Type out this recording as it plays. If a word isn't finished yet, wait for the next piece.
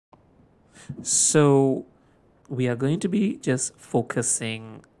So we are going to be just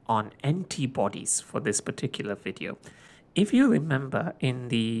focusing on antibodies for this particular video. If you remember in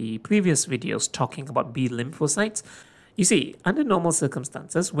the previous videos talking about B lymphocytes, you see, under normal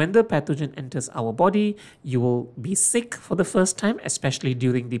circumstances, when the pathogen enters our body, you will be sick for the first time, especially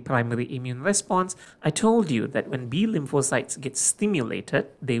during the primary immune response. I told you that when B lymphocytes get stimulated,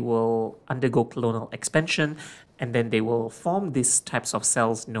 they will undergo clonal expansion, and then they will form these types of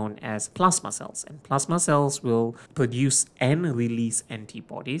cells known as plasma cells. And plasma cells will produce and release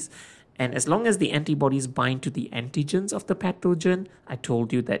antibodies. And as long as the antibodies bind to the antigens of the pathogen, I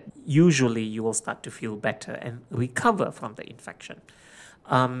told you that usually you will start to feel better and recover from the infection.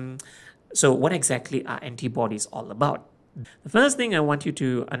 So what exactly are antibodies all about? The first thing I want you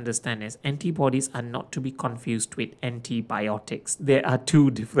to understand is antibodies are not to be confused with antibiotics. There are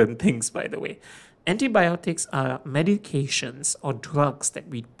two different things, by the way. Antibiotics are medications or drugs that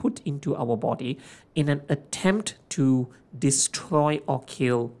we put into our body in an attempt to destroy or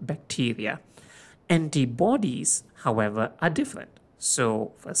kill bacteria. Antibodies, however, are different.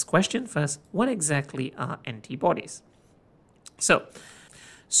 So, first question first, what exactly are antibodies?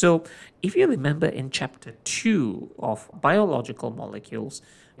 So if you remember in chapter 2 of biological molecules,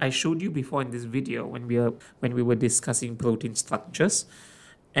 I showed you before in this video when we were discussing protein structures,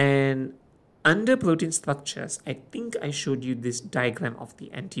 and under protein structures, I think I showed you this diagram of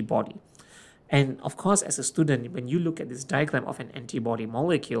the antibody. And of course, as a student, when you look at this diagram of an antibody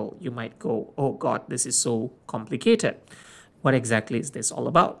molecule, you might go, oh God, this is so complicated. What exactly is this all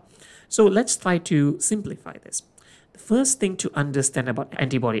about? So let's try to simplify this. The first thing to understand about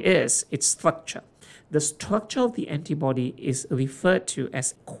antibody is its structure. The structure of the antibody is referred to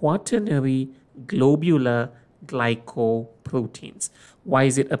as quaternary globular glycoproteins. Why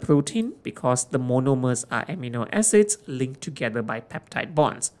is it a protein? Because the monomers are amino acids linked together by peptide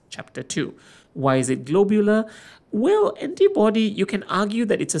bonds. Chapter 2. Why is it globular? Well, antibody, you can argue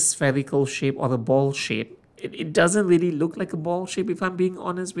that it's a spherical shape or a ball shape. It doesn't really look like a ball shape, if I'm being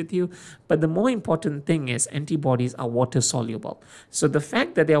honest with you. But the more important thing is antibodies are water soluble. So the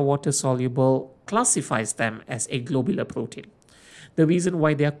fact that they are water soluble classifies them as a globular protein. The reason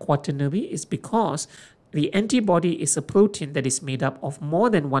why they are quaternary is because the antibody is a protein that is made up of more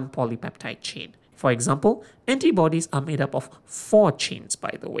than one polypeptide chain. For example, antibodies are made up of 4 chains,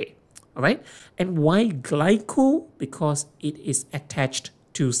 by the way. All right? And why glyco? Because it is attached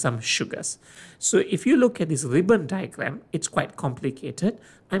to some sugars. So if you look at this ribbon diagram, it's quite complicated.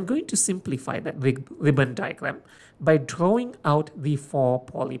 I'm going to simplify that ribbon diagram by drawing out the 4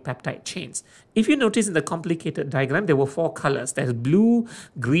 polypeptide chains. If you notice in the complicated diagram, there were 4 colors. There's blue,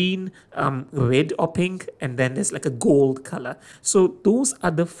 green, red or pink, and then there's like a gold color. So those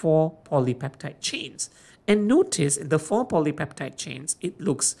are the 4 polypeptide chains. And notice in the 4 polypeptide chains, it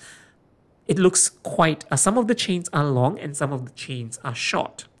looks quite, some of the chains are long and some of the chains are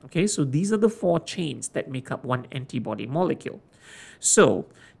short. Okay, so these are the 4 chains that make up one antibody molecule. So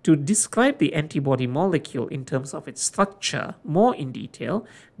to describe the antibody molecule in terms of its structure more in detail,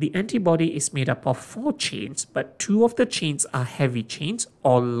 the antibody is made up of 4 chains, but 2 of the chains are heavy chains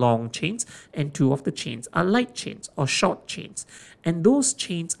or long chains, and 2 of the chains are light chains or short chains. And those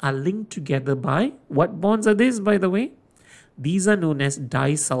chains are linked together by, what bonds are these, by the way? These are known as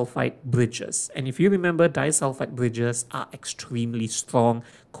disulfide bridges. And if you remember, disulfide bridges are extremely strong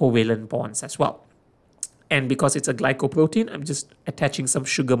covalent bonds as well. And because it's a glycoprotein, I'm just attaching some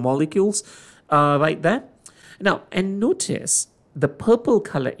sugar molecules right there. Now, and notice the purple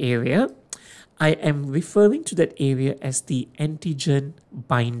color area, I am referring to that area as the antigen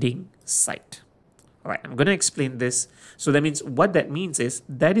binding site. All right, I'm going to explain this. So that means what that means is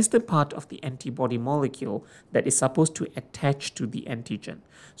that is the part of the antibody molecule that is supposed to attach to the antigen.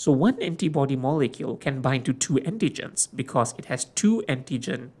 So one antibody molecule can bind to 2 antigens because it has 2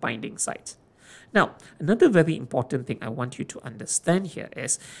 antigen binding sites. Now, another very important thing I want you to understand here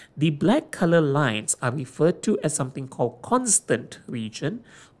is the black color lines are referred to as something called constant region,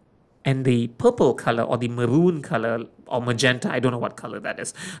 and the purple color or the maroon color or magenta, I don't know what color that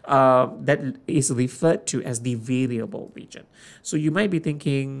is referred to as the variable region. So you might be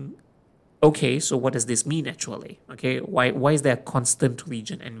thinking, okay, so what does this mean actually? Okay, why is there a constant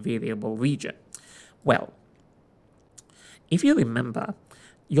region and variable region? Well, if you remember,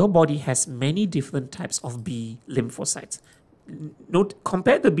 your body has many different types of B lymphocytes.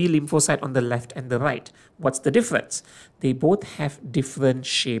 Compare the B lymphocyte on the left and the right. What's the difference? They both have different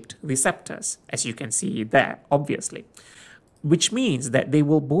shaped receptors, as you can see there, obviously. which means that they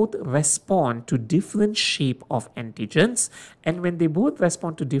will both respond to different shape of antigens, and when they both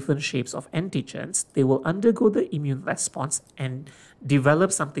respond to different shapes of antigens, they will undergo the immune response and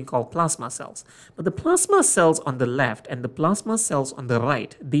develop something called plasma cells. But the plasma cells on the left and the plasma cells on the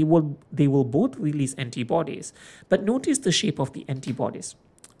right, they will both release antibodies. But notice the shape of the antibodies.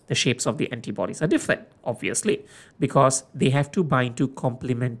 The shapes of the antibodies are different, obviously, because they have to bind to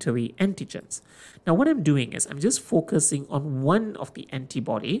complementary antigens. Now, what I'm doing is I'm just focusing on one of the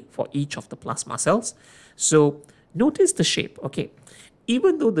antibody for each of the plasma cells. So notice the shape, okay?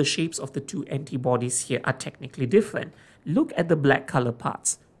 Even though the shapes of the two antibodies here are technically different, look at the black color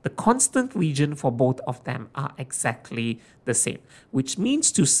parts. The constant region for both of them are exactly the same, which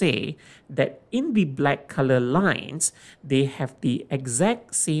means to say that in the black color lines, they have the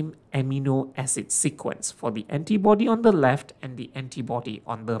exact same amino acid sequence for the antibody on the left and the antibody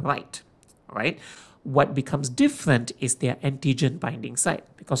on the right, right? What becomes different is their antigen binding site,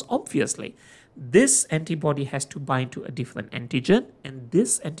 because obviously this antibody has to bind to a different antigen and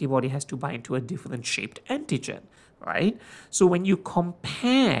this antibody has to bind to a different shaped antigen, right? So when you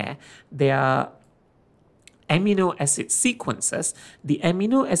compare their amino acid sequences, the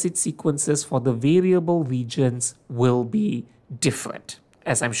amino acid sequences for the variable regions will be different,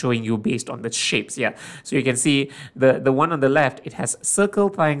 as I'm showing you based on the shapes. Yeah, so you can see the one on the left, it has circle,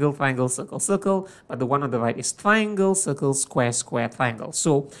 triangle, triangle, circle, circle, but the one on the right is triangle, circle, square, square, triangle.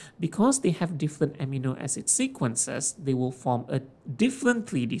 So because they have different amino acid sequences, they will form a different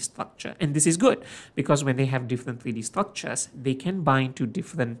 3D structure. And this is good because when they have different 3D structures, they can bind to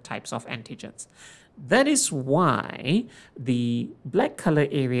different types of antigens. That is why the black color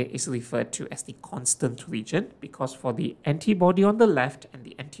area is referred to as the constant region, because for the antibody on the left and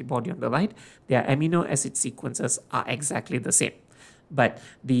the antibody on the right, their amino acid sequences are exactly the same. But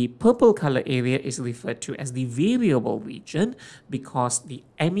the purple color area is referred to as the variable region because the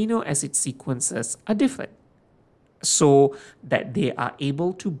amino acid sequences are different, so that they are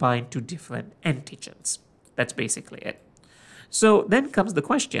able to bind to different antigens. That's basically it. So then comes the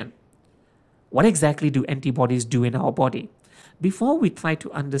question, what exactly do antibodies do in our body? Before we try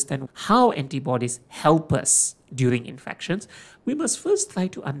to understand how antibodies help us during infections, we must first try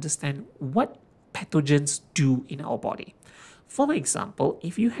to understand what pathogens do in our body. For example,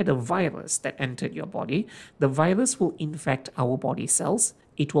 if you had a virus that entered your body, the virus will infect our body cells.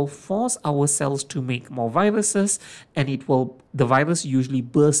 It will force our cells to make more viruses, and the virus usually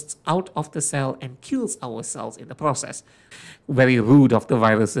bursts out of the cell and kills our cells in the process. Very rude of the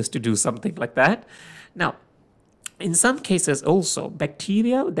viruses to do something like that. Now, in some cases also,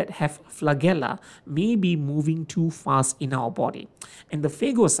 bacteria that have flagella may be moving too fast in our body. And the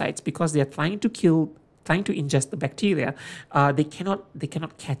phagocytes, because they are trying to ingest the bacteria, they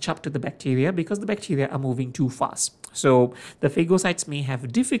cannot catch up to the bacteria because the bacteria are moving too fast. So the phagocytes may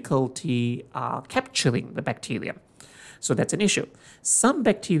have difficulty capturing the bacteria. So that's an issue. Some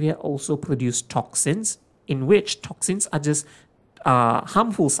bacteria also produce toxins, in which toxins are just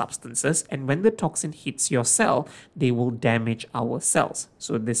harmful substances, and when the toxin hits your cell, they will damage our cells.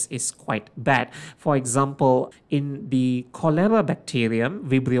 So this is quite bad. For example, in the cholera bacterium,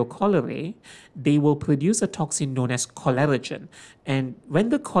 Vibrio cholerae, they will produce a toxin known as choleragen. And when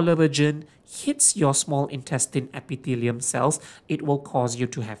the choleragen hits your small intestine epithelium cells, it will cause you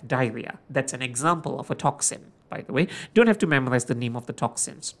to have diarrhea. That's an example of a toxin, by the way. Don't have to memorize the name of the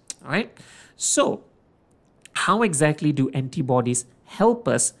toxins. All right. So how exactly do antibodies help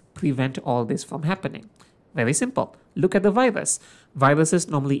us prevent all this from happening? Very simple. Look at the virus. Viruses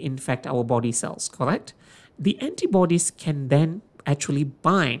normally infect our body cells, correct? The antibodies can then actually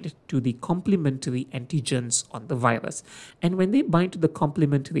bind to the complementary antigens on the virus. And when they bind to the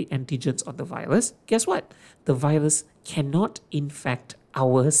complementary antigens on the virus, guess what? The virus cannot infect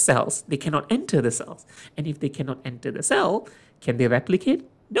our cells. They cannot enter the cells. And if they cannot enter the cell, can they replicate?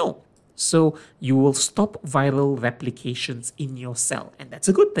 No. So you will stop viral replications in your cell, and that's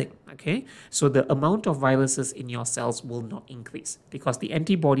a good thing, okay? So the amount of viruses in your cells will not increase because the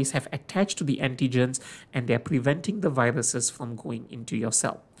antibodies have attached to the antigens and they're preventing the viruses from going into your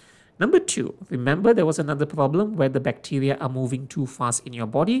cell. Number two, remember there was another problem where the bacteria are moving too fast in your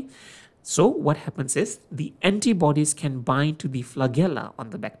body. So what happens is the antibodies can bind to the flagella on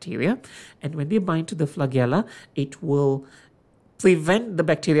the bacteria, and when they bind to the flagella, it will prevent the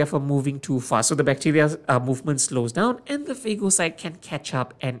bacteria from moving too fast. So the bacteria's movement slows down and the phagocyte can catch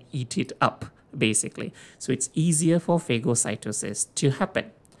up and eat it up, basically. So it's easier for phagocytosis to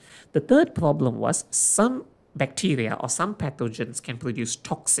happen. The third problem was some bacteria or some pathogens can produce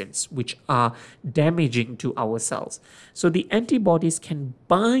toxins which are damaging to our cells. So the antibodies can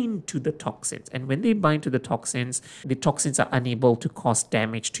bind to the toxins, and when they bind to the toxins are unable to cause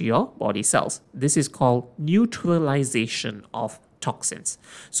damage to your body cells. This is called neutralization of toxins.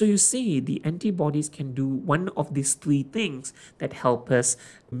 So you see, the antibodies can do one of these three things that help us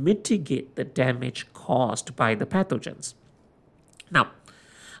mitigate the damage caused by the pathogens. Now,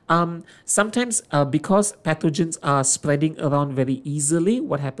 sometimes because pathogens are spreading around very easily,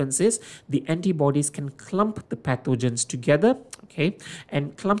 what happens is the antibodies can clump the pathogens together, okay?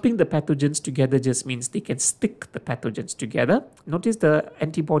 And clumping the pathogens together just means they can stick the pathogens together. Notice the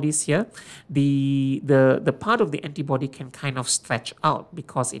antibodies here. The part of the antibody can kind of stretch out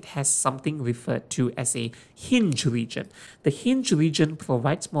because it has something referred to as a hinge region. The hinge region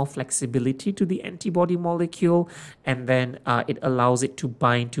provides more flexibility to the antibody molecule, and then it allows it to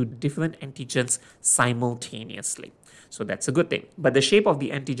bind to different antigens simultaneously. So that's a good thing. But the shape of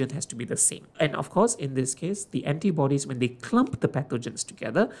the antigen has to be the same. And of course, in this case, the antibodies, when they clump the pathogens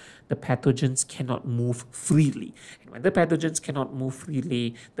together, the pathogens cannot move freely. And when the pathogens cannot move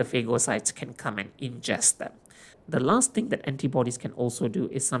freely, the phagocytes can come and ingest them. The last thing that antibodies can also do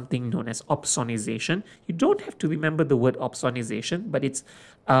is something known as opsonization. You don't have to remember the word opsonization, but it's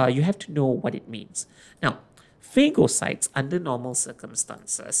you have to know what it means. Now, phagocytes, under normal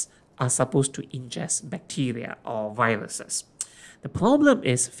circumstances, are supposed to ingest bacteria or viruses. The problem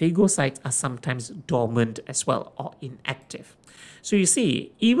is phagocytes are sometimes dormant as well, or inactive. So you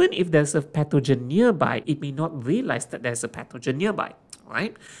see, even if there's a pathogen nearby, it may not realize that there's a pathogen nearby,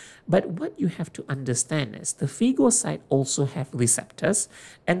 right? But what you have to understand is the phagocyte also have receptors,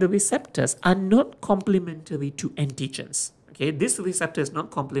 and the receptors are not complementary to antigens. Okay, this receptor is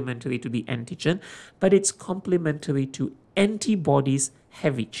not complementary to the antigen, but it's complementary to antibodies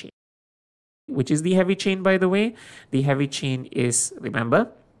heavy chain. Which is the heavy chain, by the way? The heavy chain is,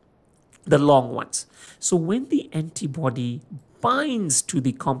 remember, the long ones. So when the antibody binds to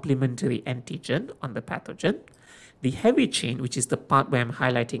the complementary antigen on the pathogen, the heavy chain, which is the part where I'm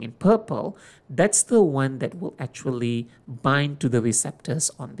highlighting in purple, that's the one that will actually bind to the receptors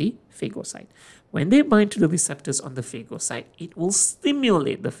on the phagocyte. When they bind to the receptors on the phagocyte, it will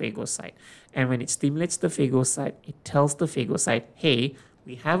stimulate the phagocyte. And when it stimulates the phagocyte, it tells the phagocyte, hey,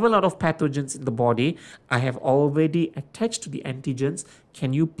 we have a lot of pathogens in the body. I have already attached to the antigens.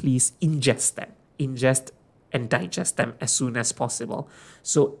 Can you please ingest them? Ingest and digest them as soon as possible.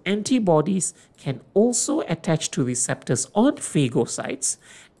 So antibodies can also attach to receptors on phagocytes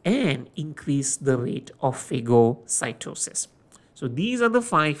and increase the rate of phagocytosis. So these are the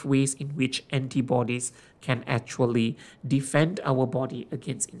 5 ways in which antibodies can actually defend our body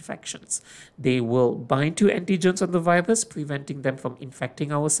against infections. They will bind to antigens on the virus, preventing them from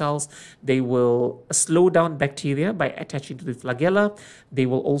infecting our cells. They will slow down bacteria by attaching to the flagella. They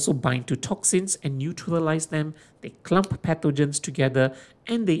will also bind to toxins and neutralize them. They clump pathogens together,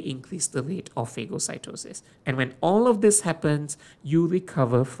 and they increase the rate of phagocytosis. And when all of this happens, you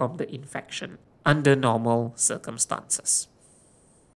recover from the infection under normal circumstances.